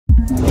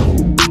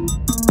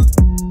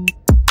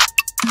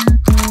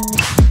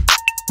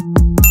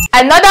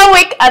Another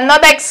week,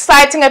 another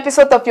exciting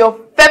episode of your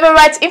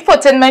favorite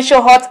infotainment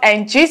show, Hot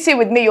and Juicy,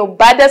 with me, your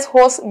baddest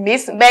host,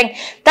 Miss Bang.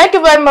 Thank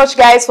you very much,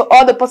 guys, for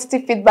all the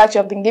positive feedback you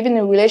have been giving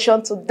in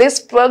relation to this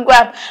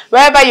program.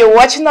 Wherever you're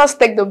watching us,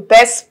 take the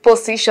best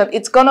position.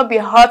 It's gonna be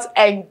hot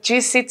and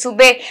juicy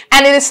today,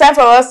 and it is time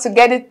for us to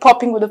get it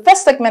popping with the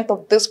first segment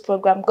of this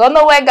program. Go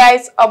nowhere,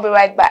 guys. I'll be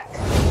right back.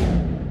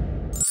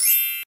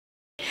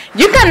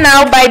 You can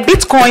now buy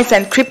bitcoins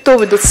and crypto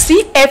with the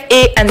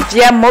CFA and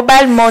via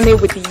mobile money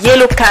with the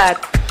yellow card.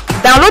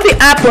 Download the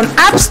app on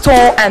App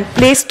Store and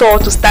Play Store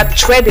to start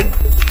trading.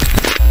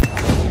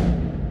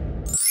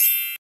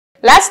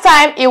 Last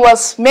time it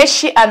was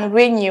Meshi and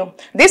Renew.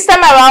 This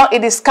time around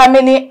it is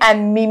Kameni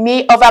and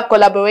Mimie over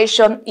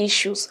collaboration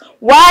issues.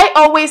 Why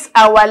always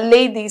our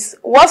ladies?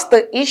 What's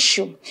the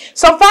issue?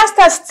 Some fans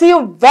are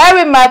still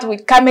very mad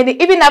with Kameni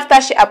even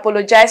after she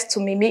apologized to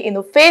Mimie in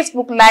a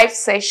Facebook live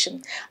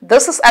session.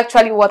 This is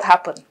actually what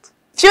happened.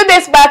 Few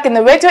days back in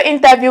a radio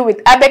interview with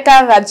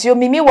Abeka Radio,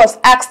 Mimie was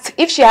asked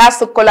if she has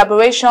a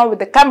collaboration with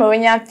the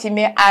Cameroonian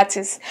female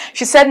artist.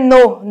 She said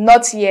no,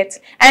 not yet.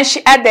 And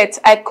she added,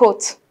 I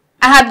quote,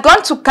 I had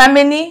gone to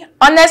Kameni.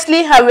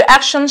 Honestly, her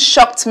reaction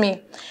shocked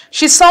me.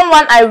 She's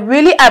someone I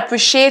really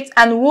appreciate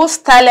and whose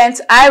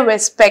talent I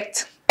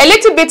respect. A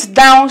little bit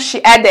down,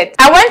 she added,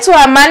 I went to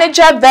her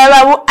manager Vera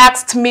who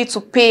asked me to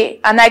pay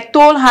and I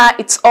told her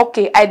it's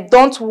okay, I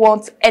don't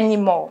want any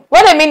more.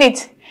 Wait a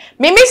minute.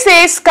 Mimie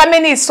says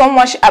Kameni is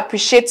someone she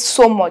appreciates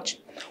so much.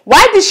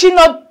 Why did she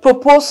not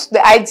propose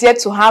the idea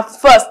to her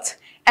first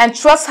and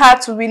trust her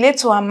to relate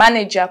to her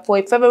manager for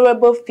a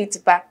favorable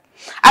feedback?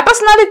 I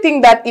personally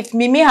think that if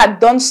Mimie had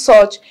done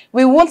such,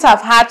 we wouldn't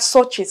have had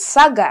such a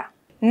saga.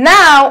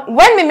 Now,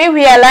 when Mimie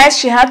realized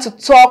she had to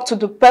talk to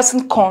the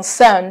person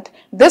concerned,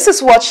 this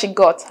is what she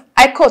got.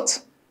 I quote,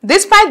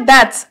 despite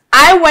that,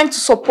 I went to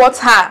support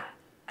her,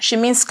 she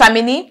means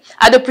Kameni,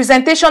 at the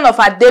presentation of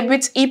her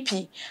debut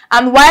EP.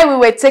 And while we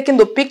were taking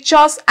the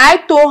pictures, I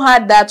told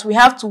her that we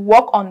have to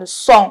work on the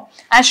song.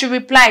 And she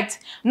replied,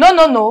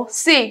 no,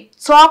 see,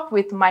 talk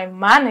with my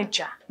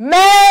manager.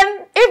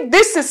 Man, if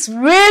this is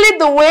really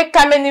the way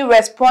Kameni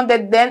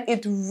responded, then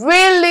it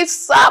really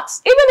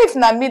sucks. Even if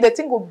na me, the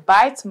thing will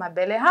bite my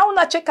belly. How will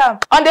I check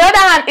out? On the other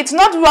hand, it's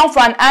not wrong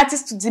for an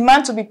artist to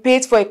demand to be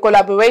paid for a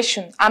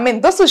collaboration. I mean,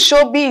 this is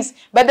showbiz,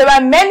 but there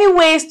are many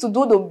ways to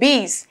do the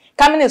biz.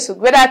 Kameni is a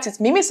great artist.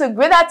 Mimie is a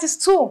great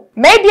artist too.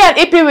 Maybe an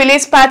EP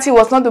release party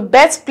was not the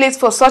best place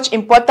for such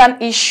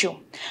important issue.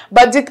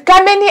 But did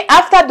Kameni,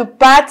 after the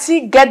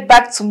party, get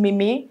back to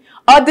Mimie?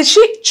 Or did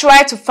she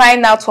try to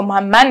find out from her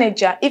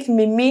manager if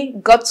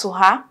Mimie got to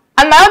her?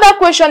 And my other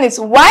question is,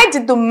 why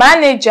did the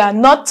manager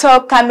not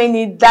tell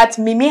Kameni that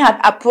Mimie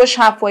had approached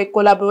her for a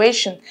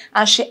collaboration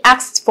and she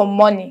asked for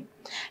money?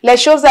 Les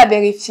choses à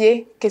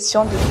vérifier,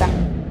 question de temps.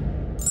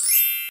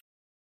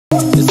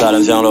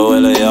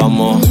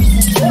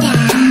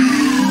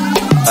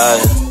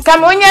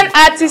 Cameroonian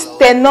artist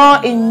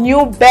Tenor in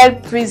New Bell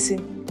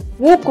prison.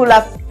 Who could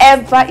have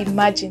ever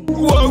imagined?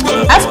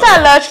 After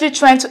allegedly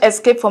trying to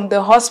escape from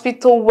the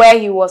hospital where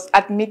he was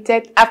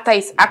admitted after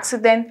his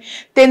accident,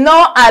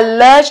 Tenor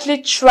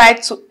allegedly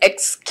tried to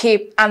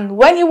escape, and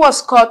when he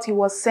was caught, he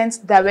was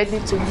sent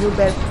directly to New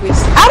Bell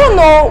prison. I don't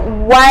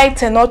know why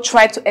Tenor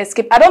tried to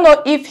escape. I don't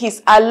know if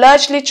his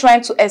allegedly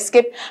trying to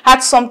escape had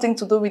something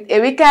to do with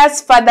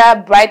Erika's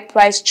father bride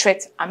price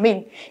threat. I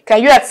mean,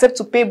 can you accept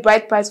to pay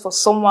bride price for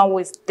someone who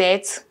is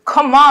dead?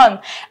 Come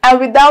on. And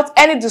without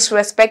any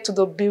disrespect to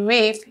the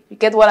bereaved, you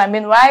get what I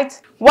mean, right?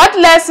 What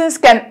lessons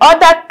can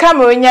other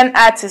Cameroonian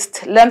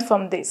artists learn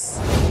from this?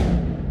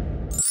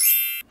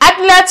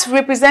 Athletes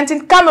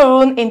representing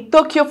Cameroon in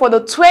Tokyo for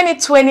the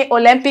 2020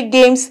 Olympic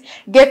Games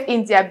gave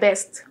in their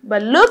best,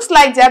 but looks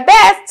like their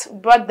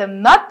best brought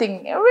them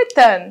nothing in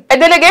return. A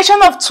delegation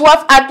of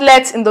 12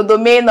 athletes in the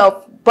domain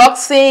of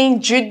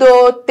boxing,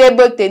 judo,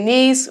 table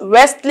tennis,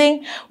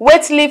 wrestling,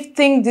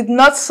 weightlifting did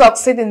not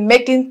succeed in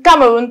making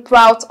Cameroon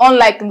proud,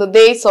 unlike in the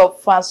days of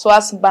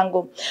Francois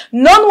Bango.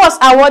 None was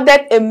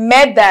awarded a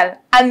medal,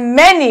 and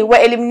many were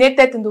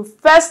eliminated in the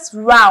first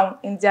round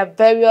in their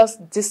various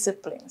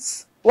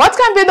disciplines. What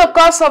can be the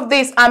cause of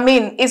this? I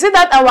mean, is it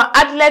that our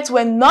athletes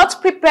were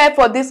not prepared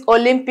for these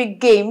Olympic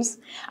Games?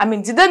 I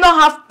mean, did they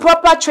not have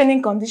proper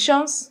training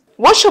conditions?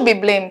 What should be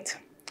blamed?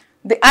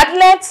 The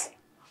athletes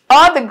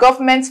or the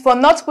government for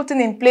not putting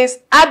in place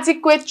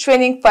adequate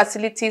training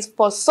facilities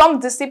for some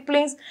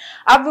disciplines?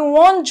 I've been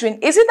wondering,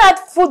 is it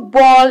that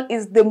football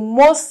is the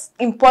most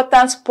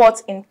important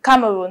sport in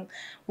Cameroon?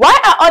 Why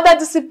are other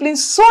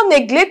disciplines so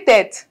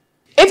neglected?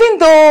 Even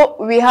though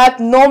we had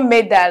no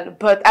medal,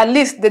 but at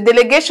least the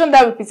delegation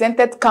that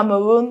represented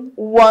Cameroon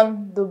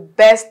won the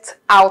best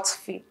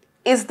outfit.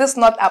 Is this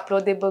not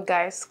applaudable,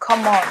 guys?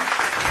 Come on.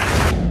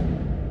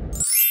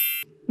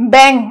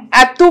 Bang,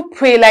 à tout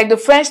prix, like the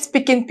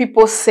French-speaking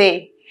people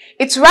say.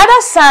 It's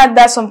rather sad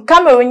that some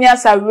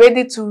Cameroonians are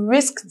ready to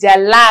risk their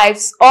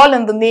lives all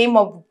in the name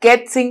of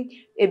getting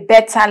a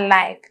better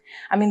life.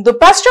 I mean, the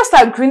pastures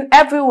are green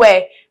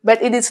everywhere,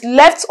 but it is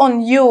left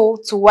on you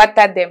to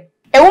water them.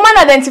 A woman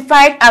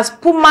identified as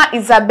Puma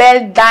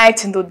Isabel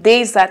died in the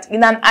desert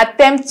in an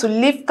attempt to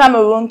leave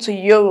Cameroon to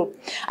Europe.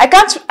 I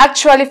can't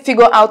actually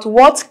figure out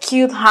what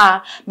killed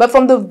her, but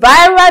from the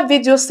viral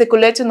video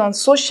circulating on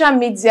social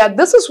media,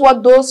 this is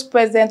what those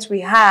present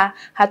with her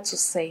had to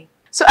say.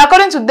 So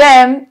according to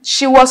them,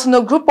 she was in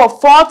a group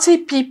of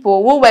 40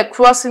 people who were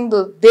crossing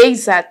the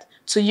desert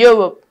to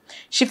Europe.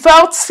 She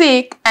felt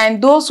sick,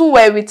 and those who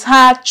were with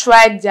her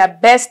tried their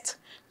best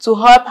to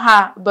help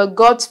her, but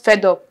got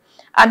fed up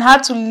and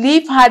had to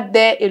leave her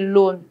there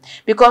alone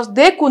because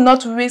they could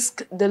not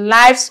risk the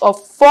lives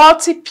of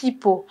 40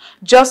 people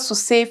just to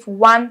save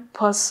one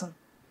person.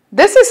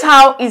 This is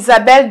how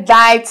Isabel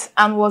died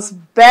and was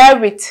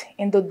buried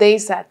in the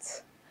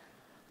desert.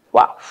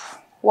 Wow,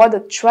 what a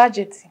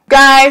tragedy.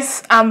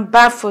 Guys, I'm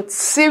baffled.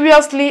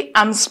 Seriously,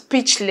 I'm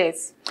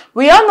speechless.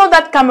 We all know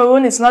that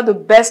Cameroon is not the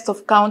best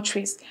of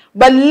countries,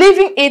 but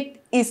leaving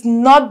it is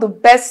not the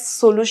best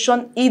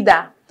solution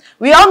either.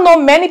 We all know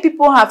many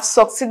people have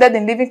succeeded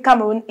in leaving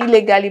Cameroon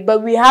illegally,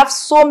 but we have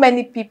so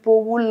many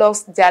people who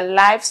lost their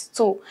lives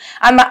too.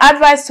 And my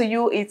advice to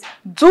you is,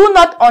 do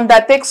not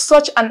undertake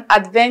such an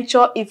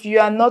adventure if you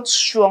are not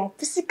strong,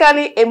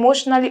 physically,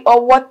 emotionally,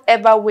 or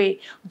whatever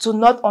way. Do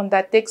not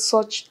undertake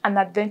such an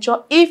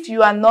adventure if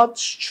you are not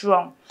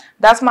strong.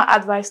 That's my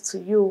advice to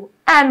you.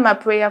 And my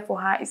prayer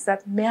for her is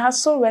that may her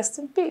soul rest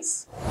in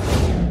peace.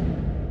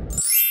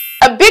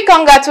 A big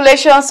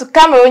congratulations to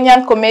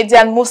Cameroonian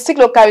comedian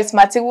Mustiklo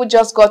Charismatic, who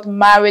just got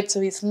married to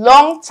his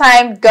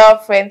longtime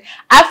girlfriend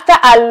after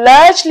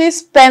allegedly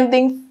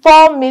spending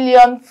 4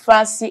 million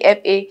francs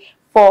CFA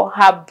for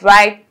her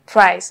bride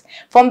price.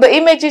 From the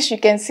images, you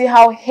can see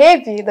how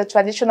heavy the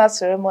traditional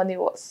ceremony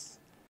was.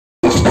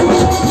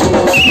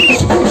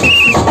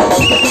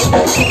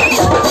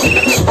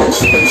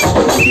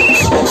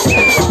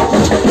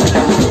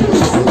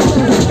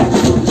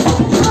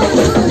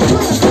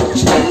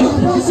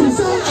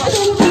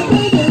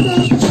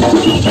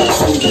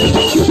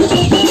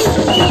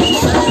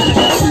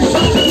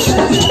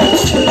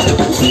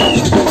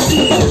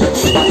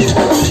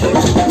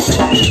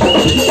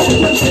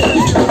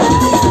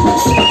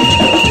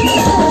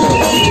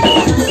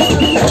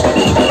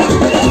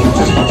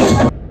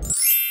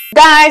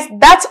 Guys,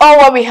 that's all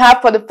what we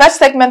have for the first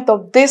segment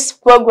of this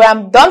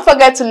program. Don't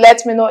forget to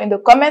let me know in the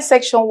comment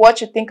section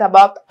what you think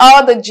about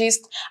all the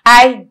gist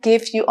I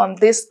gave you on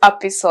this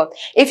episode.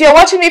 If you're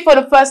watching me for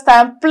the first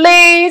time,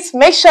 please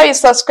make sure you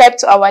subscribe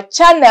to our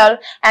channel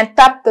and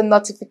tap the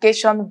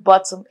notification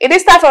button. It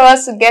is time for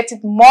us to get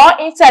it more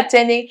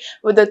entertaining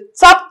with the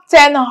top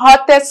 10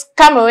 hottest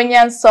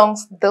Cameroonian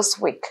songs this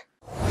week.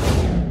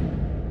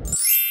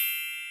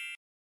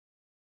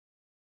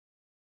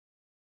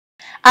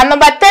 Our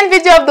number 10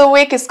 video of the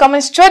week is coming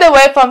straight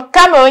away from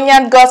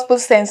Cameroonian gospel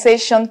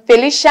sensation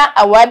Felicia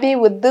Awabi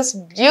with this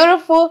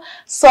beautiful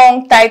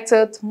song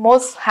titled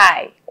Most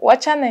High.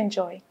 Watch and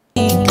enjoy.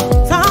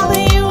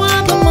 Father, you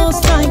are the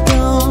Most High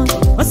God.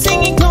 We're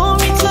singing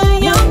glory to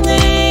your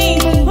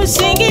name. We're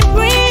singing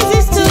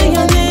praises to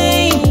your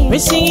name. We're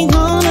singing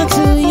honor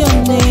to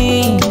your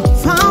name.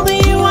 Father,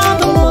 you are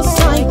the Most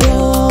High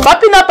God.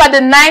 Popping up at the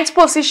 9th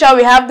position,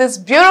 we have this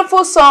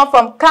beautiful song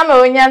from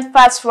Cameroonian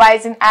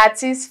fast-rising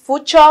artist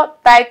Future.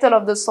 Title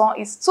of the song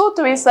is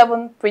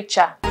 237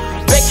 Preacher.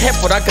 Back here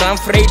for that grand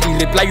freight, we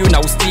reply you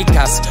now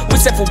stickers. We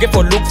say forget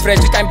for look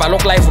fresh, you can't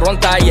look life run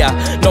tire.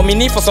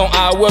 Nominee for some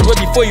hours, where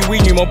before you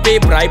win, you must pay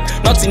bribe.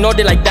 Not in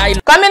order like die.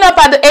 Coming up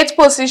at the 8th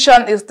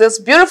position is this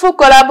beautiful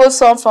collabo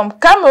song from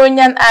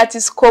Cameroonian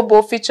artist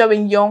Kobo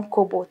featuring Young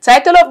Kobo.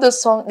 Title of the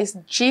song is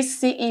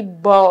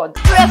GCE Board.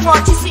 Pray for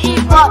GCE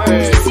Board,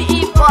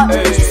 GCE Board,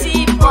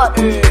 GCE Board.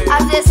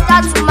 As they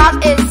start to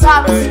mark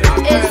exams.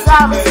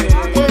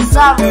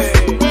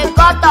 May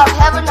God of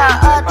heaven and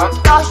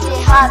earth touch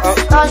their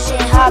hearts, touch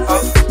their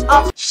hearts.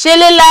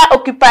 Shelela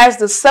occupies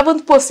the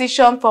 7th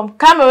position from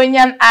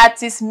Cameroonian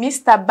artist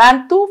Mr.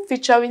 Bantu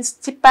featuring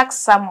Stipak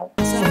Samo.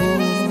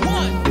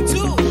 1,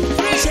 2,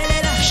 3.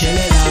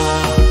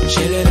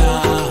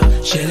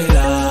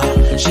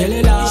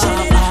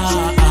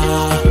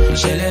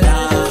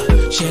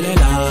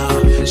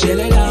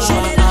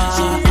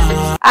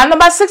 Our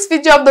number 6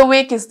 video of the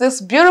week is this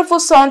beautiful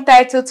song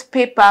titled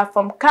Paper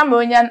from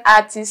Cameroonian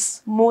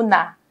artist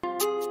Muna.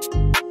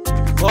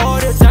 All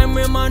the time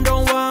we man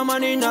don't want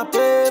money in a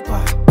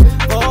paper.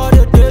 All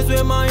the days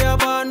we man have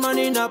bad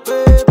money in a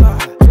paper.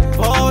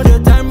 All the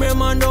time we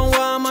man don't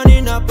want money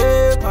in a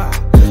paper.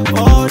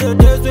 All the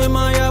days we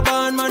man have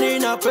bad money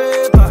in a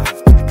paper.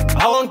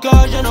 I want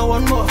cash and I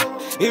want more.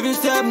 Even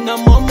step na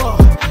mama.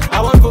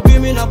 I want for be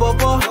me na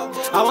bobo.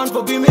 I want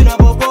for be me na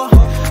bobo.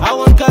 I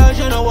want cash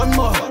and I want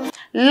more.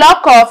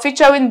 Loco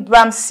featuring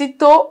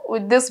Bramsito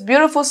with this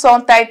beautiful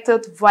song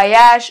titled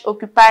Voyage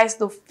occupies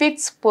the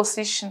 5th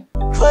position.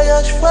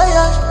 Voyage,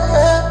 voyage,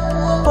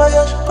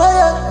 voyage,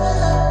 voyage,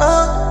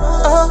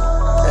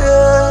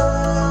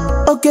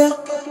 yeah. Okay.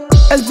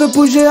 Elle veut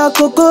bouger à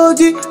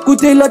Cocody,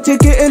 goûter la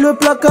teke et le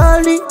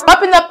placali.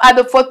 Popping up at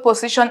the 4th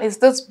position is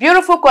this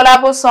beautiful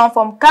collabo song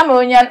from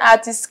Cameroonian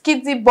artist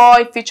Kiddy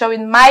Boy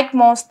featuring Mike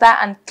Monster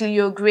and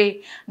Cleo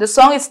Grey. The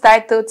song is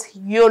titled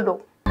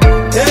YOLO.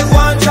 Take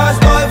one trash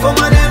boy for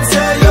my name,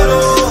 say YOLO.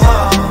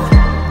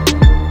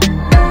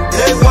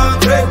 Take one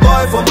great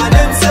boy for my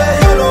name, say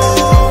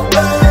YOLO.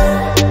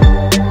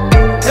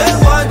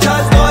 Take one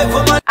trash boy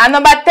for my. And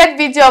number 3rd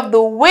video of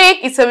the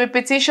week is a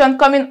repetition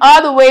coming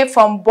all the way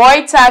from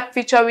Boy Tag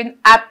featuring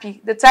Happy.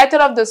 The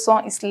title of the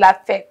song is La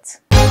Fête.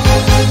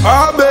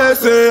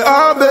 ABC,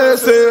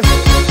 ABC,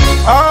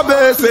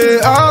 ABC,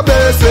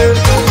 ABC.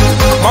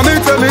 Mommy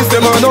tell me say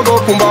man no go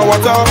kumba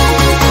water.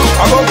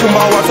 I go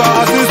kumba water,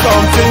 I see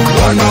something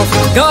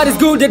wonderful. God is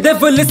good, the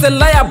devil is a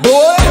liar,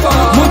 boy.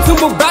 Move to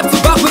move back to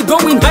back, we're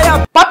going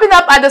higher. Popping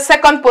up at the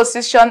 2nd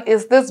position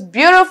is this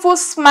beautiful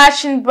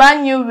smashing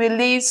brand new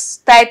release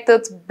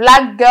titled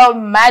Black Girl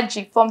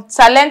Magic from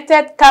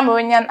talented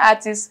Cameroonian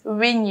artist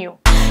Renew.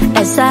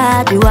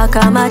 Esa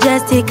waka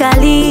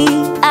majestically,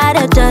 I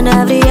don't turn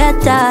every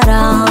head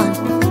around.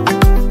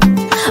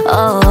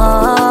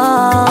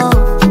 Oh,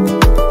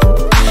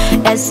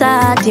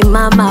 esa the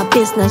mama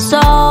business, so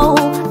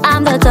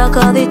I'm the talk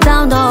of the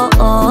town.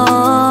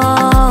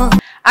 Oh.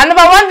 And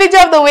number 1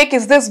 video of the week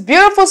is this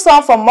beautiful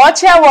song from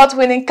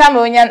multi-award-winning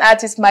Cameroonian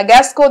artist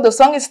Magasco. The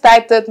song is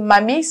titled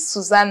Mami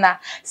Susanna,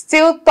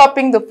 still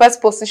topping the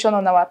 1st position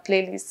on our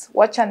playlist.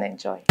 Watch and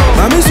enjoy.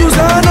 Mami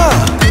Susanna,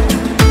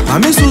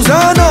 Mami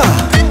Susanna,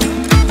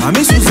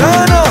 Mami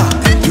Susanna,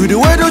 you the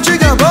way don't you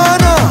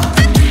Gabbana.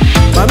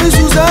 Mami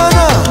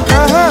Susanna,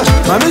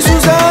 Mami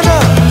Susanna,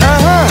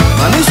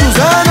 Mami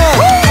Susanna,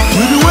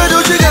 you the way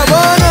don't you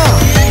Gabbana.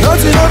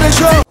 Nothing on the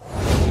show.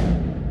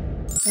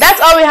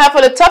 That's all we have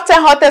for the top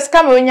 10 hottest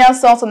Cameroonian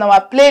songs on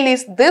our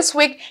playlist this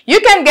week.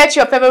 You can get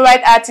your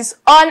favorite artists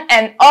on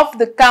and off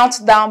the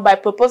countdown by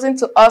proposing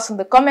to us in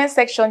the comment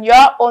section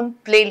your own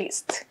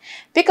playlist.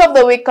 Pick of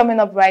the week coming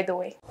up right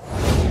away.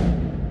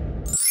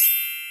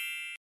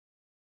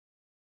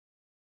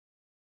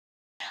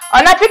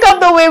 On our pick of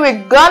the week,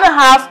 we're gonna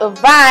have a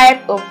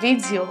vibe of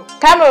video.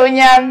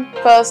 Cameroonian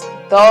first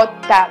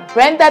daughter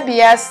Brenda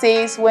Biya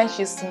says when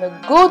she's in a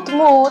good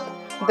mood,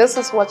 this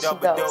is what she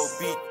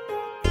does.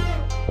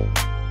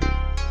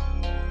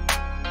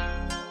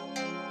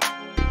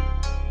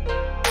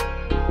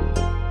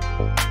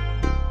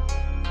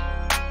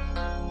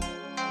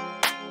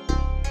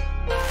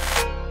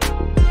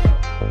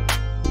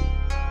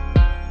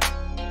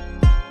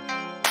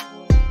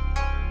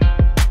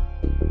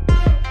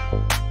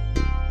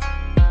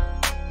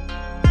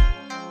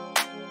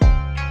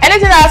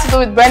 Anything that has to do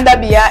with Brenda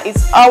Biya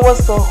is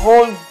always the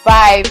whole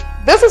vibe.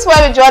 This is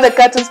where we draw the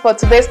curtains for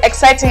today's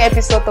exciting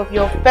episode of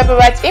your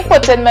favorite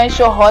infotainment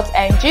show, Hot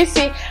and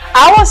Juicy.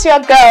 I was your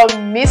girl,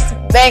 Miss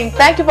Bang.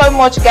 Thank you very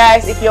much,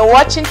 guys. If you're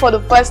watching for the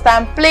first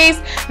time, please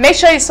make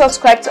sure you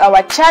subscribe to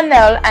our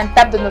channel and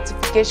tap the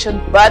notification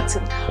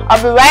button.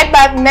 I'll be right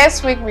back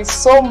next week with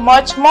so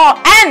much more.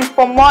 And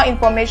for more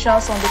information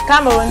on the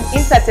Cameroon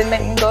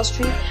entertainment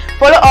industry,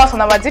 follow us on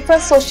our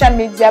different social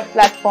media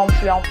platforms.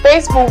 We're on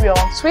Facebook, we're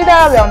on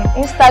Twitter, we're on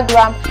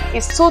Instagram.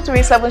 It's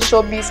 237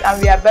 Showbiz, and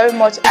we are very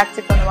much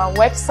active on our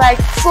website.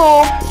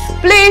 So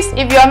please,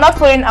 if you are not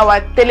following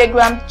our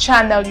Telegram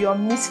channel, you're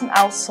missing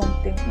out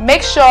something.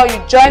 Make sure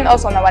you join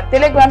us on our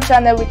Telegram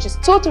channel, which is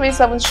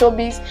 237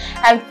 Showbiz,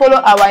 and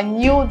follow our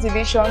new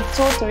division,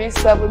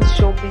 237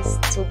 Showbiz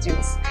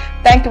Studios.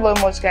 Thank you very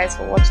much, guys,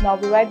 for watching. I'll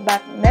be right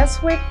back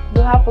next week.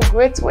 Do have a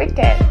great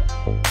weekend.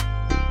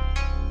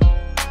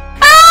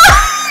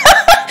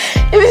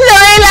 If it's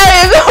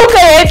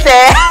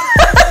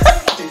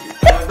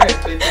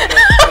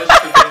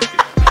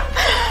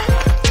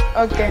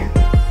okay.